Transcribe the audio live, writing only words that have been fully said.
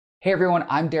Hey everyone,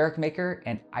 I'm Derek Maker,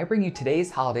 and I bring you today's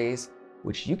holidays,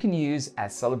 which you can use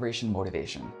as celebration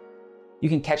motivation. You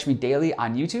can catch me daily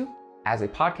on YouTube as a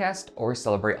podcast or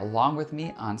celebrate along with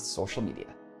me on social media.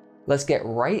 Let's get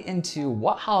right into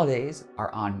what holidays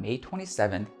are on May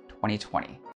 27th,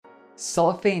 2020.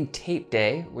 Cellophane Tape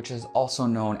Day, which is also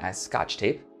known as Scotch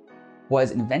tape,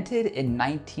 was invented in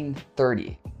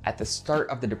 1930 at the start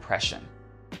of the Depression.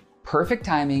 Perfect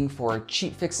timing for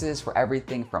cheap fixes for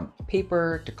everything from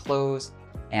paper to clothes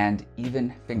and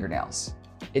even fingernails.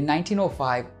 In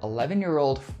 1905,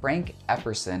 11-year-old Frank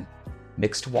Epperson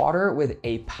mixed water with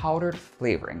a powdered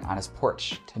flavoring on his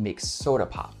porch to make soda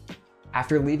pop.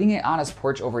 After leaving it on his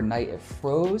porch overnight, it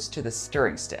froze to the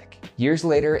stirring stick. Years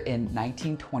later, in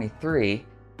 1923,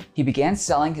 he began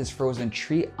selling his frozen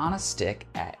treat on a stick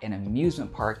at an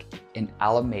amusement park in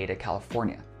Alameda,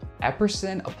 California.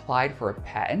 Epperson applied for a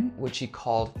patent, which he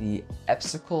called the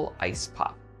Epsicle Ice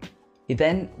Pop. He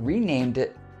then renamed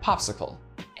it Popsicle,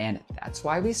 and that's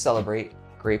why we celebrate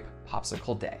Grape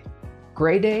Popsicle Day.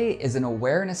 Gray Day is an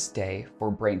awareness day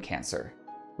for brain cancer,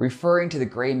 referring to the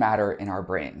gray matter in our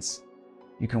brains.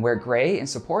 You can wear gray in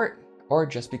support, or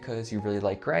just because you really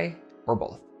like gray, or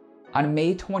both. On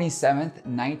May 27th,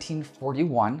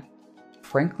 1941,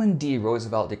 Franklin D.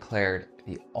 Roosevelt declared,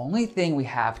 "The only thing we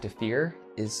have to fear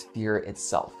is fear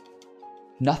itself."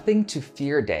 Nothing to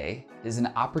Fear Day is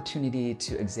an opportunity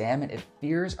to examine if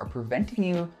fears are preventing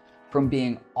you from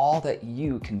being all that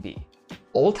you can be.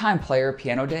 Old Time Player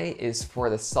Piano Day is for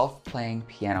the self-playing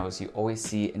pianos you always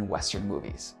see in Western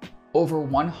movies. Over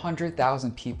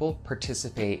 100,000 people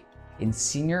participate in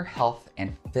Senior Health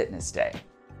and Fitness Day.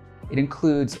 It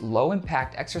includes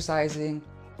low-impact exercising,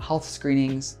 health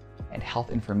screenings, and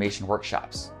health information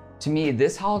workshops. To me,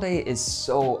 this holiday is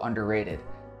so underrated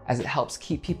as it helps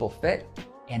keep people fit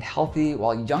and healthy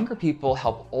while younger people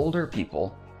help older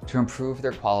people to improve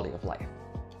their quality of life.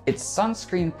 It's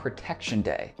Sunscreen Protection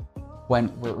Day,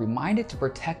 when we're reminded to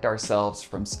protect ourselves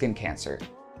from skin cancer,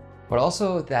 but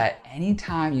also that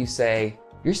anytime you say,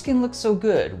 "Your skin looks so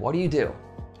good, what do?"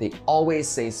 they always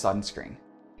say sunscreen.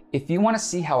 If you want to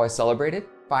see how I celebrated,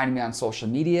 find me on social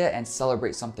media and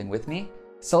celebrate something with me.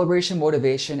 Celebration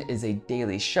Motivation is a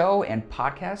daily show and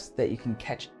podcast that you can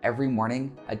catch every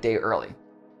morning a day early,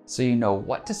 so you know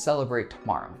what to celebrate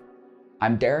tomorrow.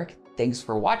 I'm Derek, thanks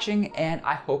for watching, and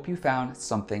I hope you found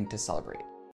something to celebrate.